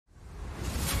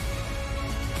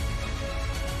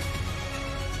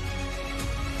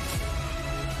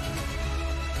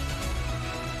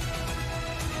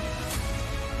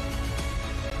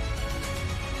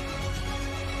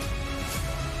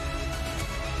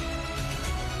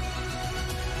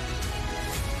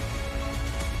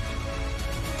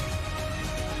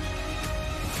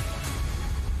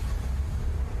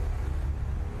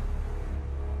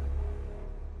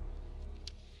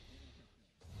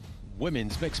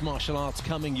Women's mixed martial arts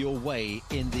coming your way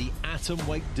in the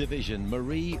atomweight division.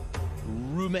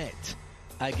 Ruumet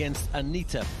against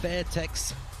Anita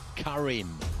Fairtex Karim.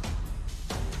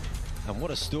 And what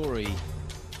a story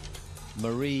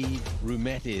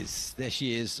Ruumet is. There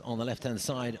she is on the left-hand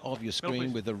side of your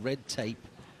screen with the red tape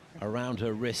around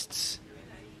her wrists.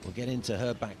 We'll get into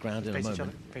her background in a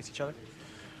moment. Face each other.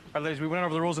 All right, ladies, we went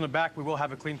over the rules in the back. We will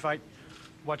have a clean fight.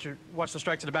 Watch the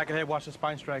strikes to the back of the head. Watch the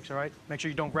spine strikes, all right? Make sure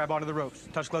you don't grab onto the ropes.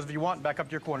 Touch gloves if you want. Back up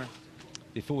to your corner.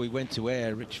 Before we went to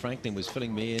air, Rich Franklin was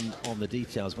filling me in on the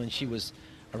details. When she was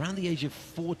around the age of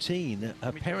 14,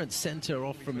 her parents sent her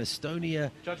off from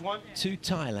Estonia to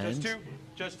Thailand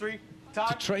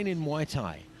to train in Muay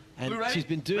Thai. And she's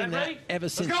been doing that ever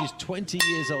since. She's 20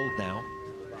 years old now.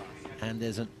 And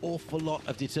there's an awful lot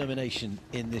of determination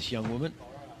in this young woman.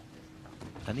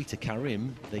 Anita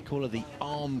Karim, they call her the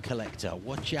arm collector.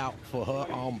 Watch out for her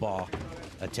armbar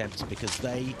attempts because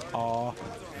they are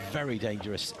very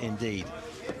dangerous indeed.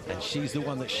 And she's the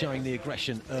one that's showing the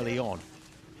aggression early on.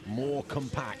 More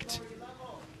compact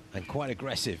and quite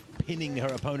aggressive, pinning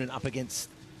her opponent up against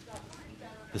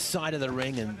the side of the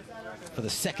ring, and for the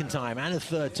second time and a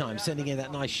third time sending in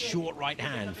that nice short right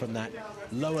hand from that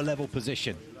lower level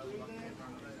position.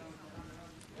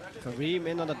 Karim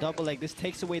in on the double leg. This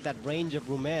takes away that range of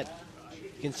Ruumet.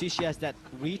 You can see she has that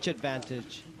reach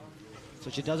advantage. So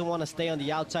she doesn't want to stay on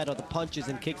the outside of the punches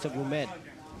and kicks of Ruumet.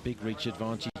 Big reach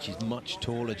advantage. She's much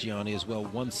taller, Gianni, as well.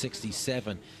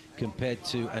 167 compared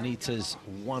to Anita's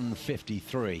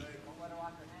 153.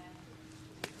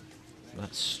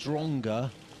 That stronger,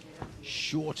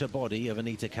 shorter body of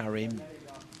Anita Karim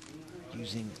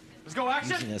using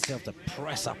herself to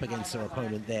press up against her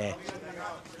opponent there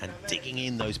and digging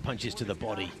in those punches to the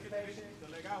body.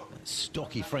 That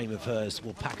stocky frame of hers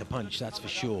will pack a punch, that's for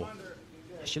sure.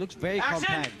 She looks very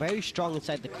compact, very strong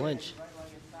inside the clinch.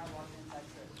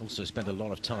 Also spent a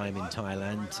lot of time in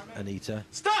Thailand, Anita.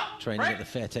 Training at the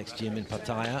Fairtex Gym in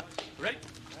Pattaya.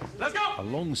 Let's go!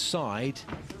 Alongside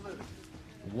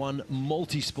one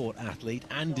multi-sport athlete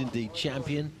and indeed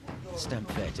champion, Stamp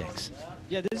Fairtex.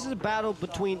 Yeah, this is a battle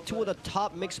between two of the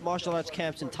top mixed martial arts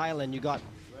camps in Thailand. You got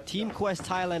Team Quest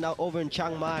Thailand out over in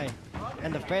Chiang Mai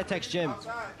and the Fairtex Gym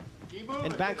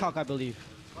in Bangkok, I believe.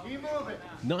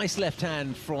 Nice left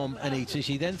hand from Anita.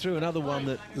 She then threw another one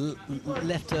that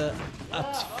left her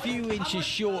a few inches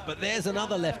short, but there's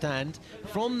another left hand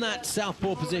from that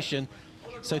southpaw position.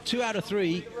 So 2 out of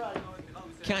 3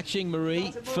 catching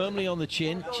Marie firmly on the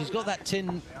chin. She's got that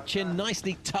chin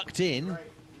nicely tucked in,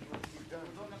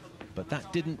 but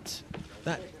that didn't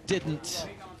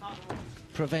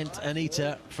prevent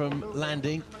Anita from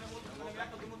landing.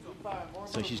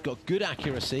 So she's got good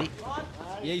accuracy.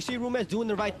 Yeah, you see Ruumet's doing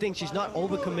the right thing. She's not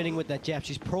overcommitting with that jab.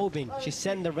 She's probing. She's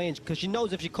setting the range because she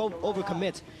knows if she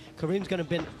overcommits, Karim's going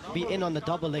to be in on the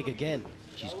double leg again.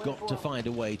 She's got to find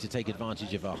a way to take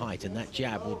advantage of her height, and that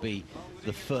jab will be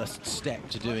the first step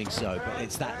to doing so. But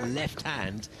it's that left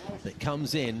hand that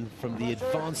comes in from the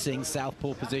advancing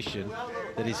southpaw position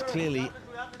that is clearly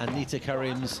Anita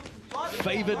Karim's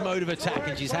favored mode of attack,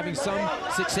 and she's having some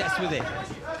success with it.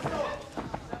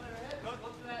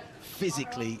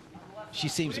 Physically, she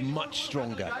seems much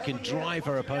stronger, can drive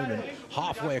her opponent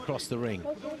halfway across the ring.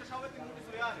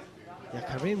 Yeah,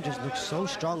 Karim just looks so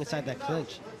strong inside that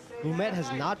clinch. Ruumet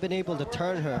has not been able to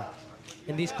turn her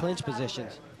in these clinch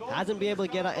positions. Hasn't been able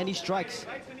to get out any strikes.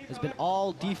 It's been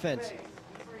all defense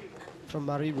from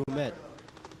Ruumet.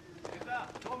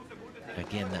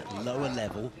 Again, that lower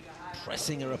level,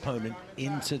 pressing her opponent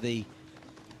into the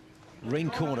ring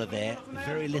corner there.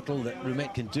 Very little that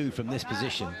Ruumet can do from this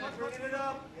position.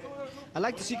 I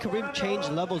like to see Karim change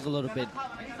levels a little bit.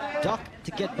 Duck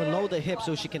to get below the hip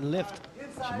so she can lift.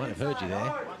 She might have heard you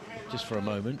there, just for a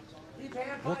moment.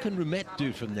 What can Ruumet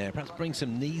do from there? Perhaps bring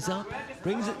some knees up?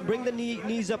 Bring the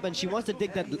knees up, and she wants to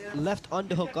dig that left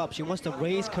underhook up. She wants to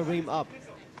raise Karim up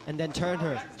and then turn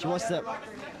her. She wants to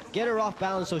get her off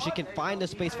balance so she can find the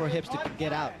space for her hips to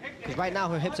get out. Because right now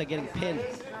her hips are getting pinned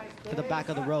to the back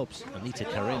of the ropes. Anita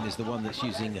Karim is the one that's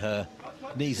using her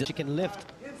knees. She can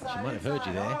lift. She might have heard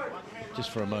you there,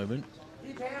 just for a moment.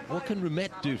 What can Ruumet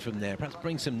do from there? Perhaps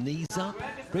bring some knees up?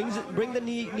 Bring the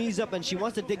knees up, and she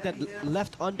wants to dig that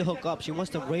left underhook up. She wants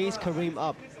to raise Karim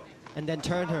up and then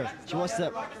turn her. She wants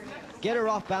to get her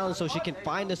off balance so she can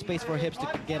find the space for her hips to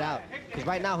get out. Because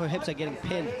right now her hips are getting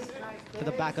pinned to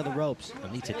the back of the ropes.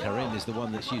 Anita Karim is the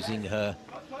one that's using her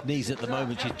knees at the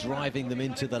moment. She's driving them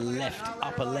into the left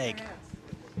upper leg.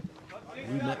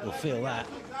 Ruumet will feel that.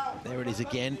 There it is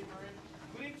again.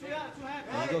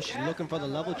 There you go, she's looking for the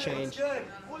level change.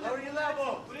 Lower your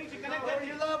level. Lower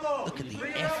your level. Look at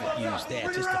the effort used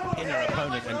there just to pin her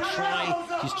opponent and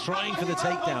try. She's trying for the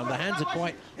takedown. The hands are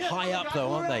quite high up,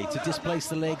 though, aren't they? To displace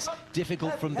the legs,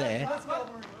 difficult from there.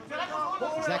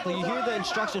 Exactly. You hear the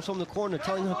instructions from the corner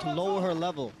telling her to lower her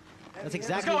level. That's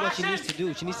exactly what she needs to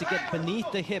do. She needs to get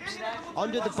beneath the hips,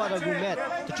 under the butt of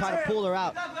Ruumet, to try to pull her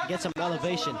out, get some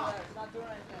elevation.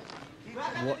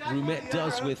 What Ruumet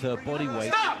does with her body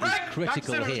weight is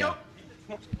critical here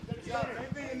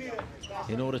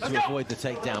in order to avoid the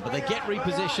takedown. But they get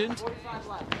repositioned,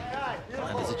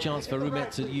 and there's a chance for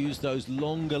Ruumet to use those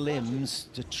longer limbs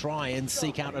to try and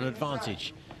seek out an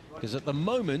advantage. Because at the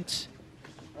moment,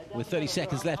 with 30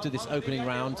 seconds left of this opening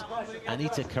round,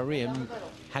 Anita Karim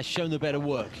has shown the better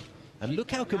work. And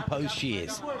look how composed she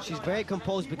is. She's very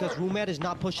composed because Ruumet is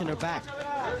not pushing her back.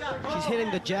 She's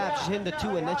hitting the jab, she's hitting the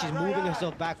two, and then she's moving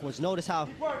herself backwards. Notice how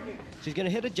she's gonna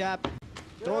hit a jab,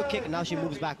 throw a kick, and now she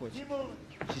moves backwards.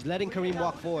 She's letting Karim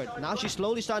walk forward. Now she's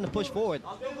slowly starting to push forward,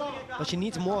 but she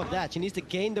needs more of that. She needs to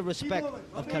gain the respect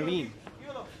of Karim.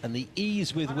 And the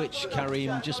ease with which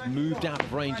Karim just moved out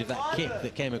of range of that kick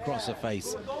that came across her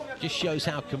face just shows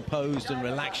how composed and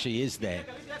relaxed she is there.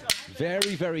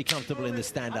 Very, very comfortable in the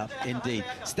stand-up, indeed.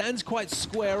 Stands quite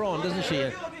square on, doesn't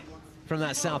she, from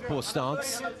that southpaw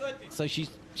stance. So she's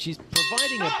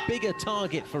providing a bigger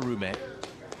target for Ruumet,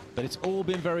 but it's all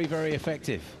been very, very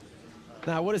effective.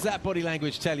 Now, what does that body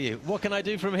language tell you? What can I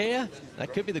do from here?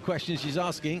 That could be the question she's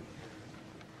asking.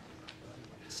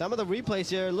 Some of the replays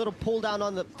here, a little pull down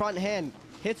on the front hand,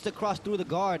 hits the cross through the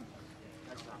guard.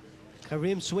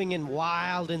 Karim swinging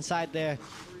wild inside there.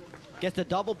 Gets the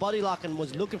double body lock and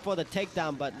was looking for the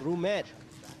takedown, but Ruumet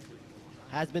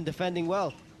has been defending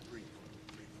well.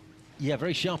 Yeah,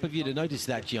 very sharp of you to notice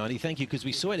that, Gianni. Thank you, because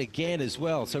we saw it again as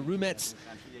well. So Ruumet's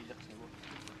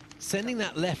sending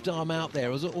that left arm out there.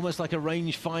 It was almost like a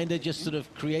range finder, just sort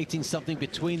of creating something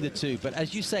between the two. But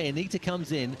as you say, Anita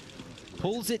comes in,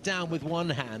 pulls it down with one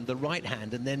hand, the right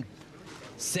hand, and then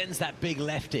sends that big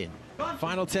left in.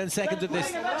 Final 10 seconds of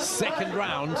this second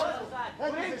round.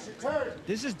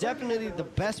 This is definitely the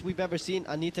best we've ever seen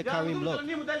Anita Karim look.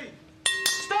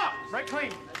 Stop! Right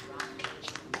clean.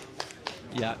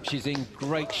 Yeah, she's in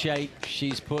great shape.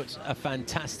 She's put a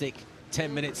fantastic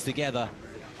 10 minutes together.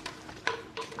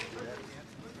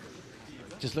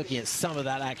 Just looking at some of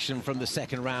that action from the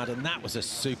second round, and that was a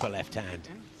super left hand.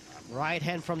 Right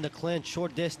hand from the clinch,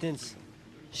 short distance,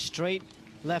 straight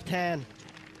left hand.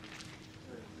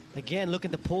 Again,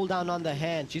 looking to pull down on the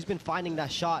hand. She's been finding that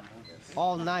shot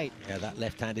all night. Yeah, that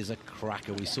left hand is a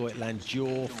cracker. We saw it land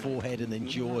jaw, forehead, and then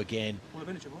jaw again.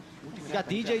 We got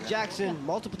DJ Jackson,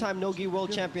 multiple-time no-gi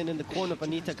world champion, in the corner of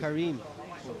Anita Karim.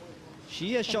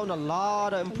 She has shown a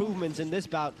lot of improvements in this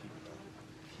bout.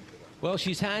 Well,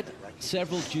 she's had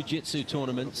several jiu-jitsu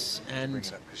tournaments,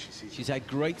 and she's had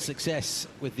great success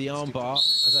with the armbar.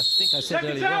 As I think I said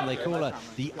earlier on, they call her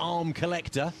the arm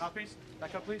collector. Mouthpiece,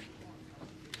 back up, please.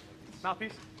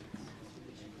 Mouthpiece.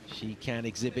 She can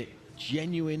exhibit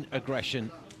genuine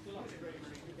aggression,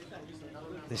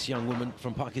 this young woman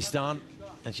from Pakistan,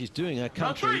 and she's doing her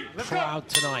country proud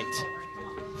tonight.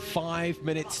 5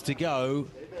 minutes to go,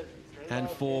 and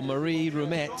for Marie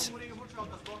Ruumet,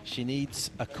 she needs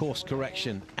a course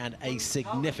correction, and a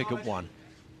significant one.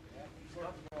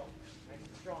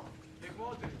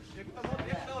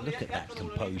 Look at that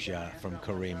composure from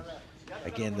Karim.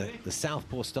 Again, the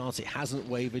southpaw stance, it hasn't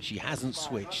wavered, she hasn't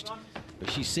switched, but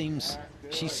she seems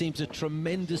a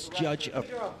tremendous judge of...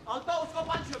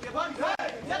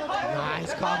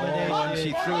 Nice combination. Oh, and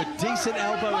she threw a decent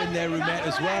elbow in there, Ruumet,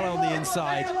 as well on the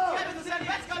inside.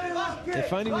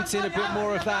 If only we'd seen a bit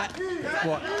more of that,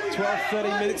 what, 12, 30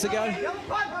 minutes ago?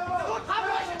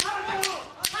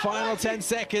 Final 10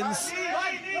 seconds.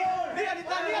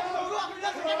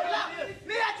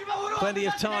 Plenty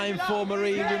of time for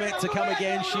Marie Ruumet to come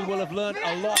again. She will have learned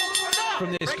a lot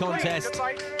from this contest.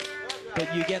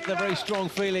 But you get the very strong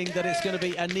feeling that it's going to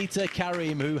be Anita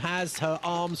Karim who has her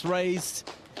arms raised.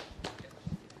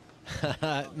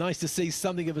 Nice to see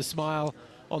something of a smile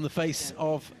on the face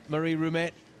of Marie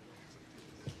Ruumet.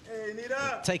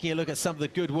 Taking a look at some of the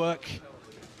good work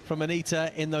from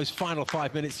Anita in those final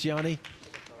 5 minutes, Gianni.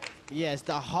 Yes,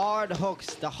 the hard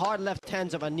hooks, the hard left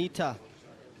hands of Anita.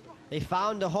 They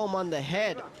found a home on the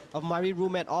head of Marie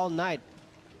Ruumet all night.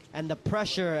 And the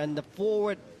pressure and the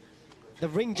forward, the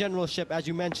ring generalship, as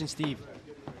you mentioned, Steve.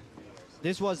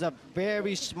 This was a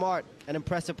very smart and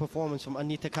impressive performance from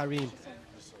Anita Karim.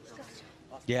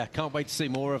 Yeah, can't wait to see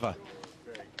more of her.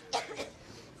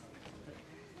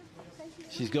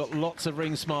 She's got lots of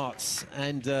ring smarts,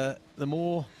 and the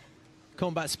more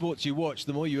combat sports you watch,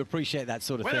 the more you appreciate that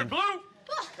sort of thing.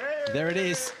 There it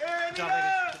is.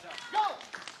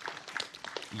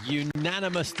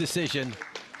 Unanimous decision.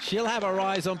 She'll have her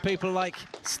eyes on people like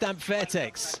Stamp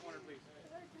Fairtex.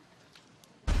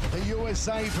 The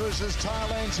USA versus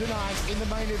Thailand tonight in the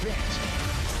main event.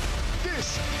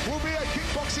 This will be a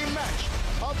kickboxing match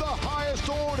of the highest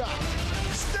order.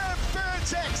 Stamp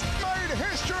Fairtex made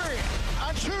history,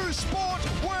 a two-sport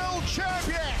world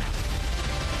champion.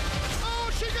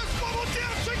 Oh, she gets bubbled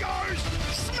down, she goes!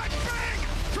 Smack bang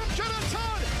from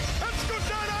Jonathan. It's good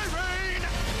night, Irene.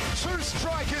 Two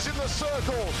strikers in the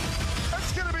circle.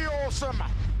 It's going to be awesome.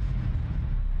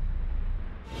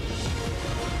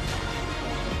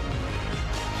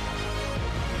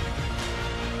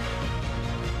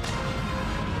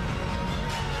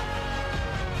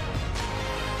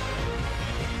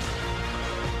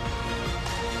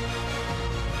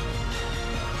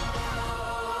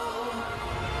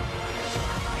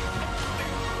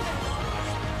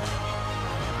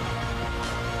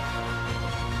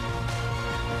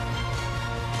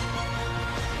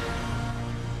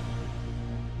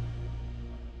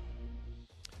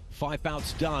 Five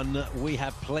bouts done. We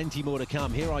have plenty more to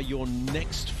come. Here are your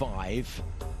next five.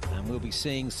 And we'll be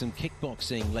seeing some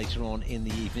kickboxing later on in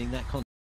the evening. That